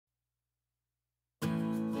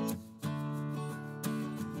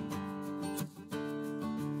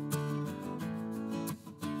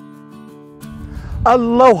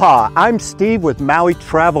Aloha, I'm Steve with Maui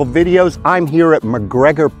Travel Videos. I'm here at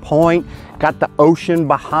McGregor Point, got the ocean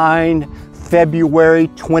behind, February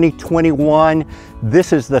 2021.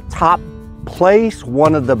 This is the top place,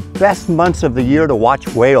 one of the best months of the year to watch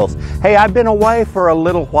whales. Hey, I've been away for a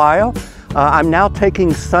little while. I'm now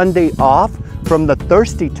taking Sunday off from the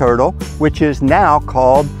thirsty turtle, which is now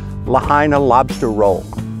called Lahaina lobster roll.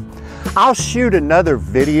 I'll shoot another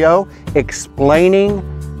video explaining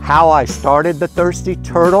how I started the thirsty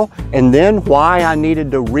turtle and then why I needed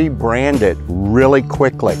to rebrand it really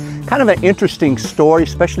quickly. Kind of an interesting story,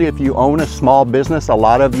 especially if you own a small business, a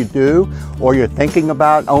lot of you do, or you're thinking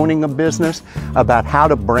about owning a business, about how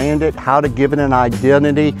to brand it, how to give it an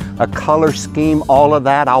identity, a color scheme, all of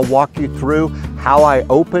that. I'll walk you through how I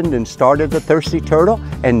opened and started the thirsty turtle,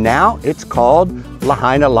 and now it's called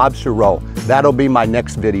Lahaina lobster roll. That'll be my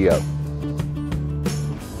next video.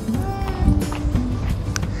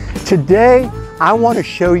 Today, I want to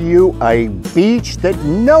show you a beach that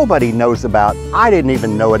nobody knows about. I didn't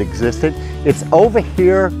even know it existed. It's over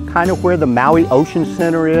here, kind of where the Maui Ocean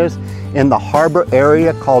Center is, in the harbor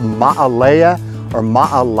area called Maalaea or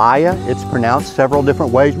Maalaea. It's pronounced several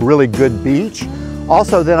different ways. Really good beach.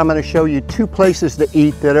 Also, then I'm going to show you two places to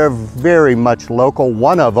eat that are very much local.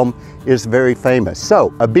 One of them is very famous.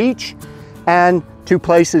 So, a beach and two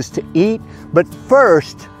places to eat. But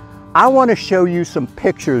first, I want to show you some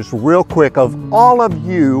pictures real quick of all of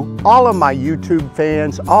you, all of my YouTube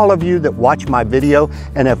fans, all of you that watch my video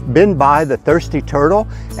and have been by the thirsty turtle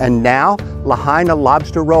and now Lahaina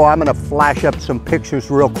lobster roll. I'm going to flash up some pictures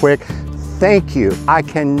real quick. Thank you. I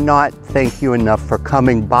cannot thank you enough for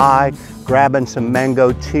coming by, grabbing some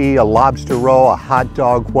mango tea, a lobster roll, a hot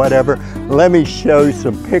dog, whatever. Let me show you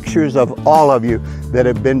some pictures of all of you that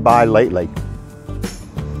have been by lately.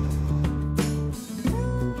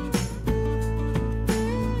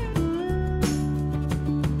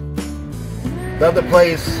 Love the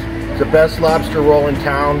place. It's the best lobster roll in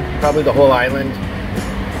town, probably the whole island.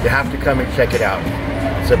 You have to come and check it out.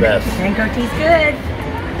 It's the best. Mango tea's good.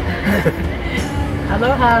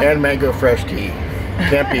 Aloha. And mango fresh tea.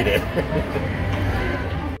 Can't beat it.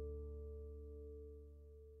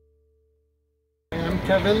 I'm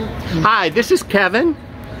Kevin. Hi, this is Kevin.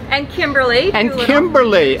 And Kimberly. And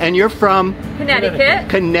Kimberly, and you're from? Connecticut.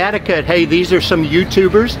 Connecticut. Hey, these are some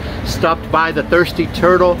YouTubers stopped by the Thirsty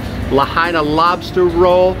Turtle Lahaina lobster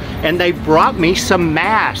roll, and they brought me some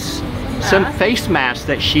masks, some face masks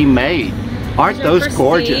that she made. Aren't those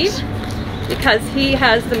gorgeous? Steve, because he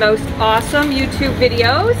has the most awesome YouTube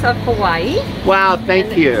videos of Hawaii. Wow,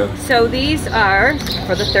 thank you. So these are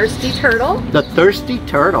for the Thirsty Turtle. The Thirsty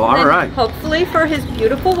Turtle, all right. Hopefully for his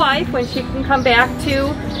beautiful wife when she can come back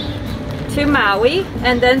to Maui,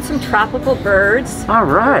 and then some tropical birds. All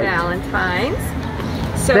right. For Valentine's.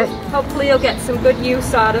 So hopefully you'll get some good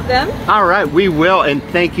use out of them. All right, we will, and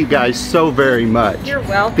thank you guys so very much. You're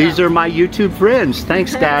welcome. These are my YouTube friends.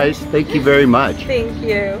 Thanks, guys. Thank you very much. Thank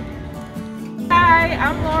you. Hi,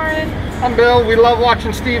 I'm Lauren. I'm Bill. We love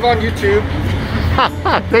watching Steve on YouTube.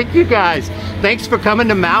 Thank you guys. Thanks for coming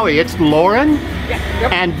to Maui. It's Lauren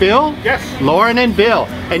and Bill? Yes. Lauren and Bill.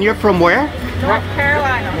 And you're from where? North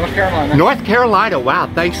Carolina. North Carolina. North Carolina. Wow,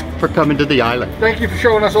 thanks for coming to the island. Thank you for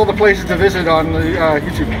showing us all the places to visit on the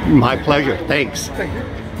YouTube. My pleasure. Thanks. Thank you.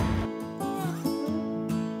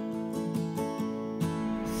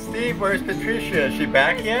 Steve, where's Patricia? Is she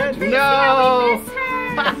back yet? No!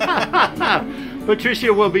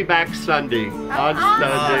 Patricia will be back Sunday. On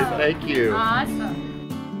Sunday. Thank you. Awesome.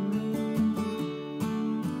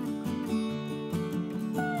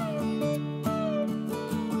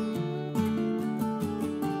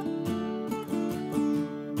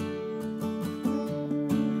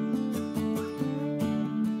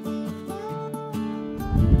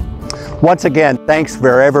 Once again, thanks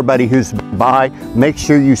for everybody who's by. Make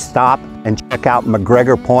sure you stop and check out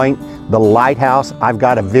McGregor Point, the lighthouse. I've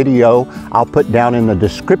got a video I'll put down in the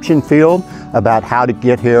description field about how to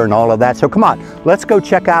get here and all of that. So come on, let's go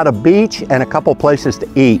check out a beach and a couple places to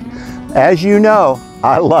eat. As you know,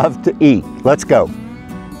 I love to eat. Let's go.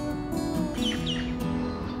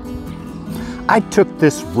 I took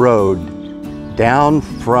this road down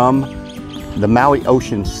from the Maui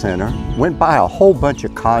Ocean Center, went by a whole bunch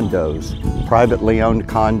of condos, privately owned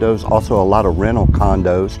condos, also a lot of rental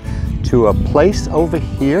condos, to a place over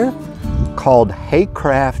here called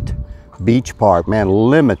Haycraft Beach Park. Man,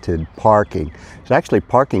 limited parking. There's actually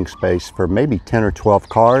parking space for maybe 10 or 12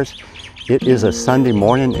 cars. It is a Sunday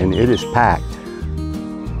morning and it is packed.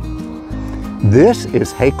 This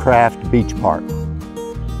is Haycraft Beach Park.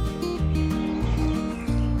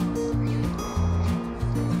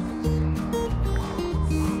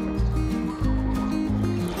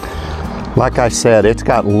 Like I said, it's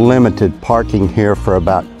got limited parking here for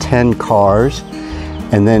about 10 cars.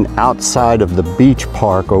 And then outside of the beach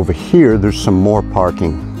park over here, there's some more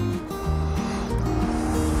parking.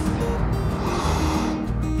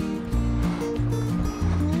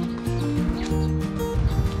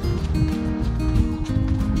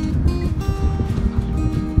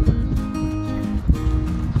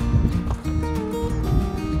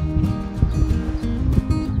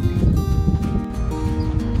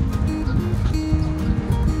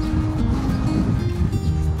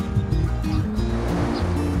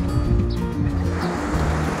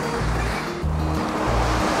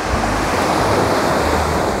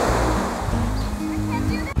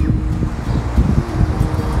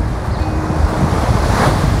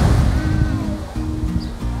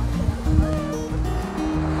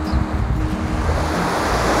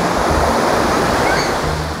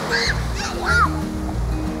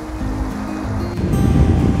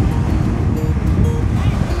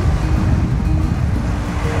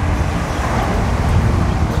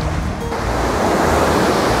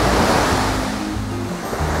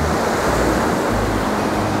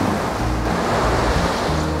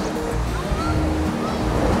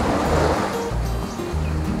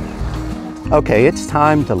 Okay, it's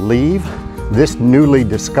time to leave this newly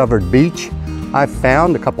discovered beach I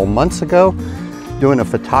found a couple months ago doing a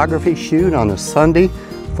photography shoot on a Sunday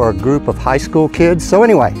for a group of high school kids. So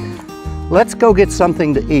anyway, let's go get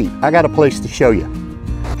something to eat. I got a place to show you.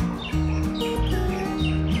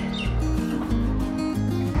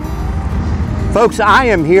 Folks, I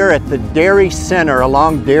am here at the Dairy Center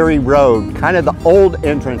along Dairy Road, kind of the old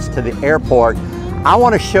entrance to the airport. I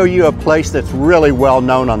want to show you a place that's really well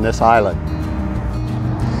known on this island.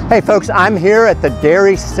 Hey folks, I'm here at the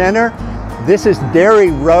Dairy Center. This is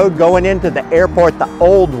Dairy Road going into the airport the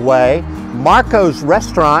old way. Marco's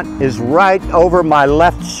restaurant is right over my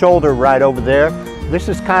left shoulder right over there. This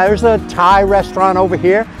is there's a Thai restaurant over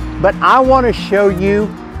here, but I want to show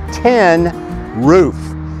you 10 Roof.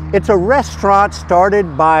 It's a restaurant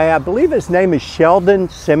started by, I believe his name is Sheldon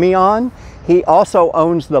Simeon. He also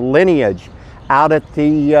owns the Lineage out at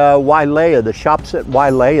the Maalaea, the shops at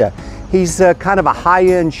Maalaea. He's kind of a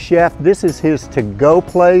high-end chef. This is his to-go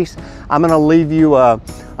place. I'm gonna leave you a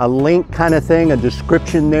link kind of thing, a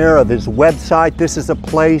description there of his website. This is a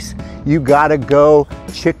place you gotta go.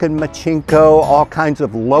 Chicken machinko, all kinds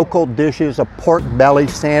of local dishes, a pork belly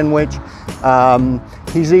sandwich.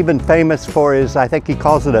 He's even famous for his, I think he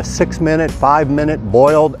calls it a 6-minute, 5-minute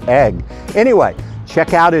boiled egg. Anyway,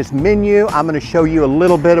 check out his menu. I'm gonna show you a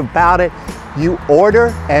little bit about it. You order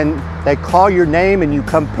and they call your name and you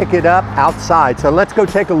come pick it up outside. So let's go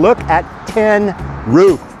take a look at 10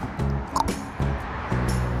 Roof.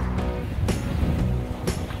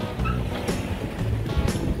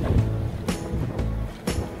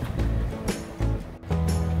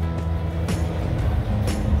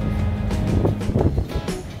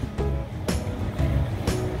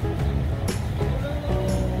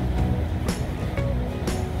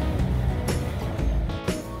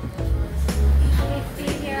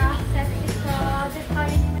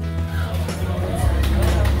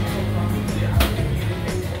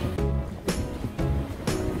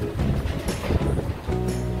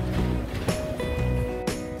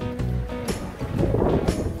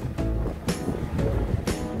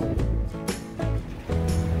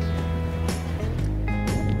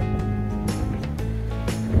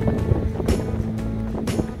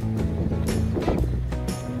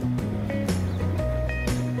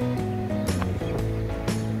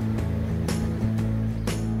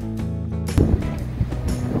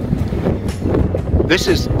 This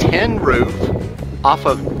is 10 Roof off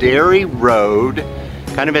of Dairy Road,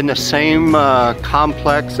 kind of in the same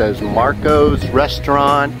complex as Marco's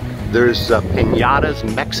restaurant. There's Pinata's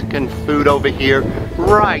Mexican food over here,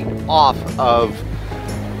 right off of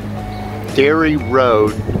Dairy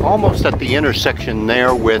Road, almost at the intersection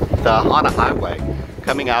there with on a highway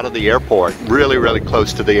coming out of the airport, really, really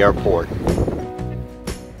close to the airport.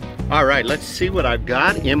 All right, let's see what I've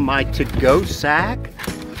got in my to-go sack.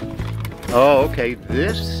 Oh, okay,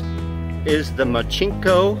 this is the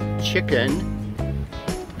machinko chicken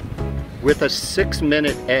with a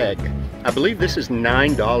 6-minute egg. I believe this is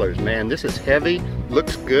 $9, man. This is heavy,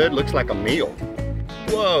 looks good, looks like a meal.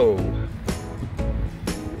 Whoa.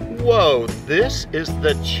 Whoa, this is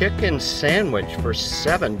the chicken sandwich for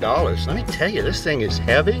 $7. Let me tell you, this thing is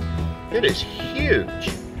heavy. It is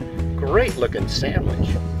huge. Great looking sandwich.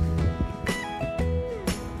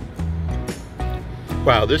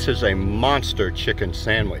 Wow, this is a monster chicken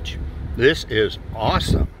sandwich. This is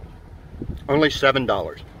awesome. Only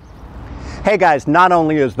 $7. Hey guys, not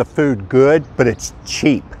only is the food good, but it's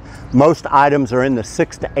cheap. Most items are in the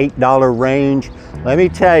 $6 to $8 range. Let me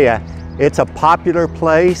tell you, it's a popular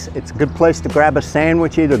place. It's a good place to grab a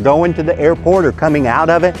sandwich, either going to the airport or coming out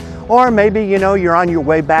of it. Or maybe, you know, you're on your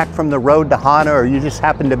way back from the road to Hana, or you just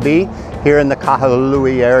happen to be here in the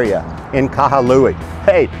Kahului area, in Kahului.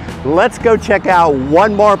 Hey, let's go check out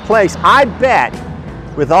one more place. I bet,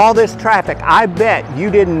 with all this traffic, I bet you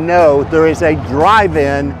didn't know there is a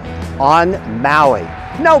drive-in on Maui.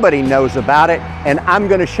 Nobody knows about it, and I'm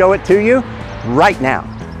gonna show it to you right now.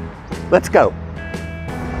 Let's go.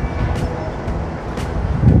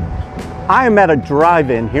 I am at a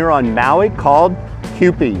drive-in here on Maui called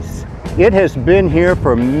Kewpie's. It has been here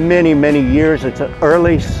for many, many years. It's an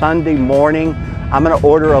early Sunday morning. I'm gonna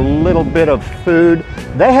order a little bit of food.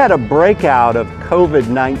 They had a breakout of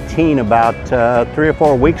COVID-19 about 3 or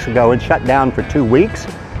 4 weeks ago and shut down for 2 weeks.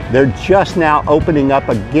 They're just now opening up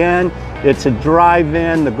again. It's a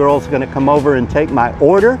drive-in. The girl's gonna come over and take my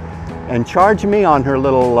order and charge me on her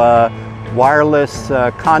little wireless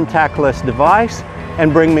contactless device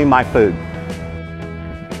and bring me my food.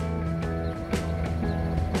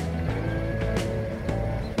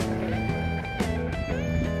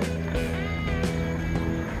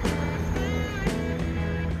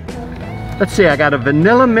 Let's see, I got a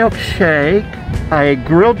vanilla milkshake, a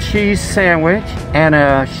grilled cheese sandwich, and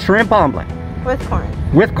a shrimp omelet. With corn.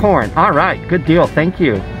 With corn. All right, good deal. Thank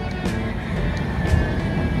you.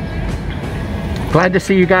 Glad to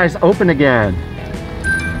see you guys open again.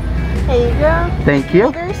 Here you go. Thank you.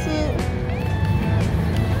 Need a receipt.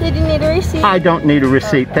 Did you need a receipt? I don't need a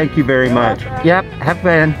receipt. Okay. Thank you very much. welcome. Yep, have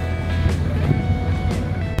fun.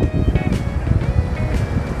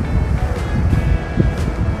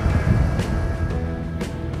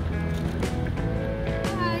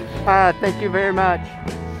 Thank you very much.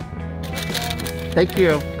 Thank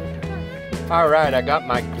you. All right, I got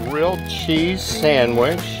my grilled cheese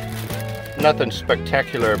sandwich. Nothing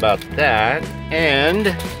spectacular about that.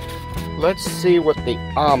 And let's see what the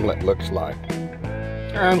omelet looks like.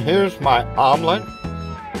 And here's my omelet.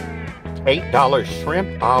 $8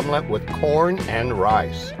 shrimp omelet with corn and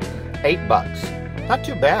rice. $8. Not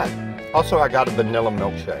too bad. Also, I got a vanilla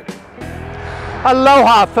milkshake.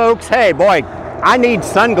 Aloha, folks. Hey, boy, I need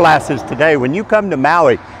sunglasses today. When you come to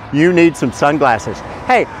Maui, you need some sunglasses.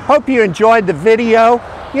 Hey, hope you enjoyed the video.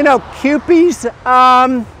 You know, Kewpie's,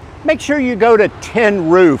 make sure you go to Tin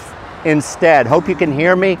Roof instead. Hope you can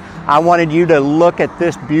hear me. I wanted you to look at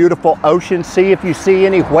this beautiful ocean, see if you see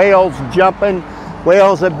any whales jumping.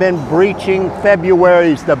 Whales have been breaching.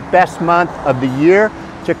 February is the best month of the year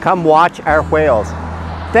to come watch our whales.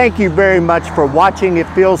 Thank you very much for watching. It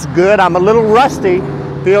feels good. I'm a little rusty.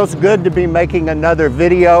 Feels good to be making another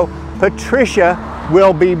video. Patricia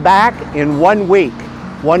will be back in 1 week.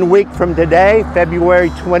 1 week from today,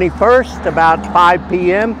 February 21st, about 5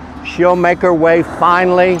 p.m. She'll make her way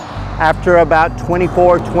finally, after about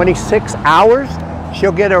 24, 26 hours,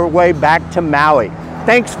 she'll get her way back to Maui.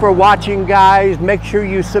 Thanks for watching, guys. Make sure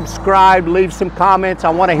you subscribe, leave some comments.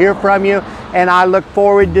 I want to hear from you, and I look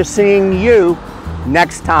forward to seeing you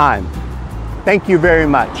next time. Thank you very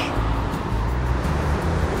much.